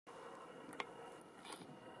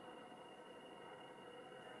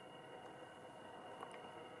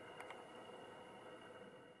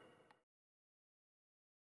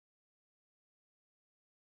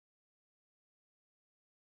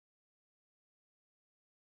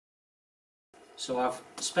So I've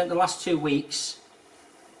spent the last 2 weeks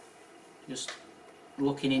just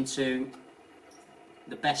looking into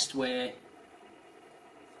the best way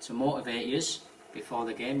to motivate you before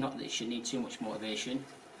the game. Not that you should need too much motivation,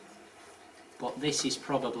 but this is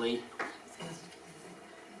probably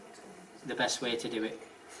the best way to do it.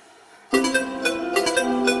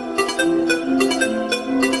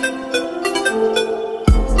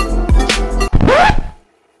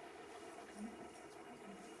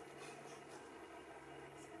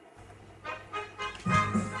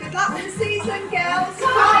 Good luck with the season, girls.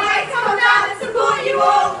 Can't wait to come down and support you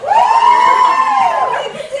all. Woo! You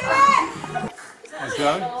can do it. Hi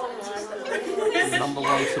Joe, the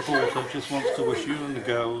 #1 supporter, just wants to wish you and the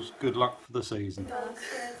girls good luck for the season.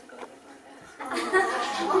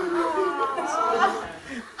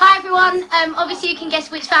 Hi everyone, obviously you can guess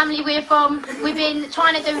which family we're from. We've been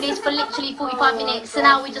trying to do this for literally 45 minutes, so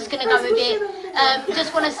now we're just going to go with it.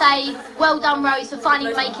 Just want to say well done Rose for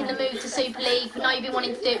finally making the move to Super League. We know you've been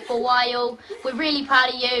wanting to do it for a while. We're really proud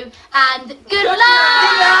of you and good luck!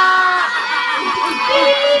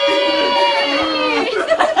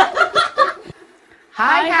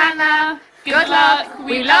 Hi Hannah, good luck,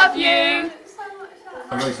 we love you!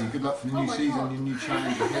 Rosie, good luck for the new season, your new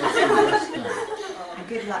challenge. And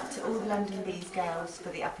good luck to all the London Bees girls for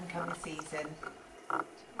the up and coming season.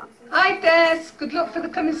 Hi Des, good luck for the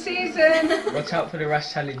coming season! Watch out for the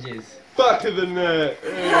rash challenges. Back of the net!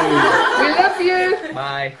 We love you!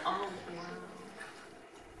 Bye!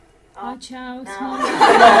 Hi Charles.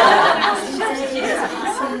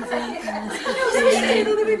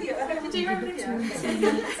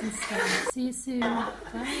 See you soon. Bye.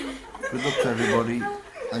 Good luck to everybody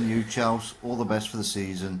and you, Charles. All the best for the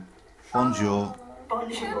season. Bonjour.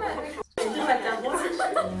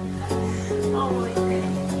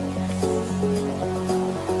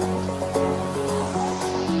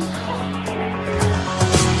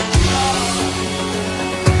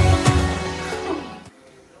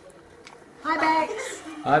 Hi Bex.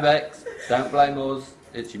 Hi Bex, don't blame us,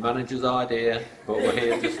 it's your manager's idea, but we're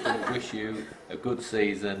here just to wish you a good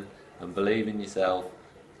season and believe in yourself,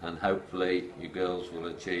 and hopefully you girls will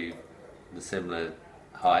achieve the similar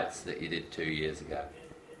heights that you did 2 years ago.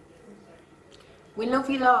 We love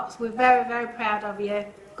you lots, we're very, very proud of you.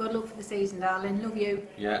 Good luck for the season, darling, love you.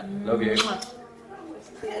 Yeah, love you.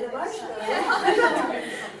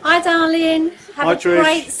 Hi darling. Have Hi, a Trish.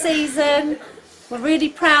 great season. We're really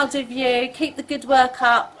proud of you. Keep the good work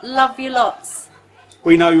up. Love you lots.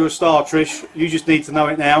 We know you're a star, Trish. You just need to know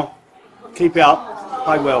it now. Keep it up.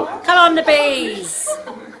 Play well. Come on the Bees.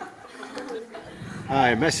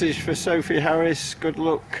 Hi, message for Sophie Harris. Good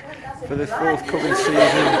luck for the forthcoming season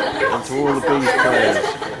and to all the Bees players.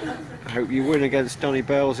 I hope you win against Donny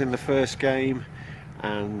Bells in the first game,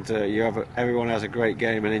 and everyone has a great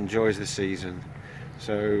game and enjoys the season.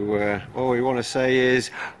 So all we want to say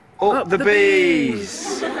is up the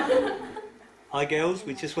Bees! Hi girls,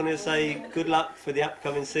 we just want to say good luck for the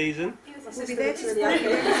upcoming season. We'll be there to support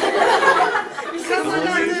you. Come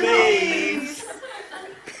on you Bees!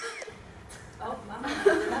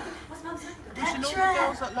 Wishing all the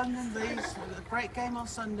girls at London Bees a great game on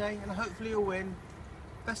Sunday and hopefully you'll win.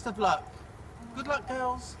 Best of luck. Good luck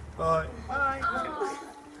girls. Bye. Bye.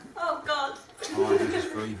 Oh God. Hi, this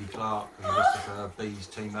is for Evie Clark and the rest of our Bees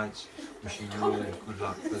teammates. Wishing you all good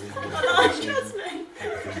luck for the season. Hope you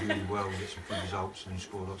do really well, get some good results and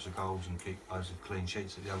score lots of goals and keep loads of clean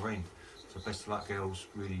sheets at the other end. So best of luck girls,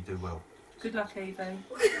 really do well. Good luck Evie,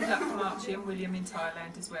 good luck from Archie and William in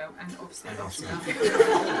Thailand as well, and obviously Oscar. Good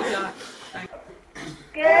luck.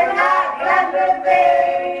 Good luck, London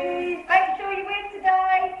Bees. Make sure you win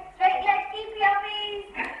today. Straight legs, keep your bees.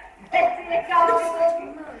 Let's see it go.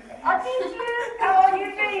 I'll teach you. Come on, you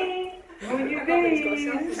bees. Come on, you bees. This is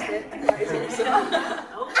your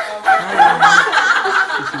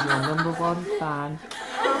 #1 fan,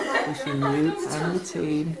 wishing you and the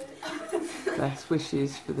team best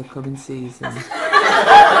wishes for the coming season.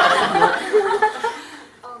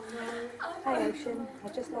 Hi Ocean,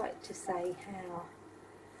 I'd just like to say how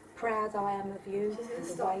proud I am of you and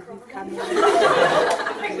the way you've come in. I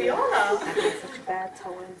think we all are. Having such a bad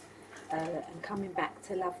time and coming back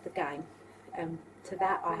to love the game. To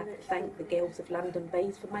that I have to thank the girls of London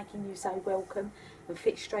Bees for making you so welcome and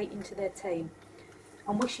fit straight into their team.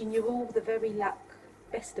 I'm wishing you all the very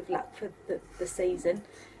best of luck for the season.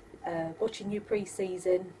 Watching you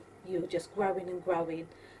pre-season, you're just growing and growing.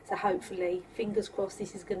 So hopefully, fingers crossed,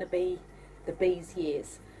 this is going to be the Bees'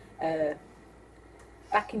 years.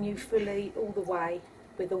 Backing you fully all the way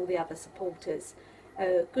with all the other supporters.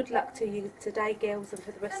 Good luck to you today, girls, and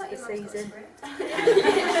for the rest of the season.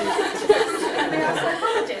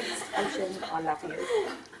 Ocean, I I love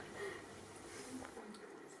you.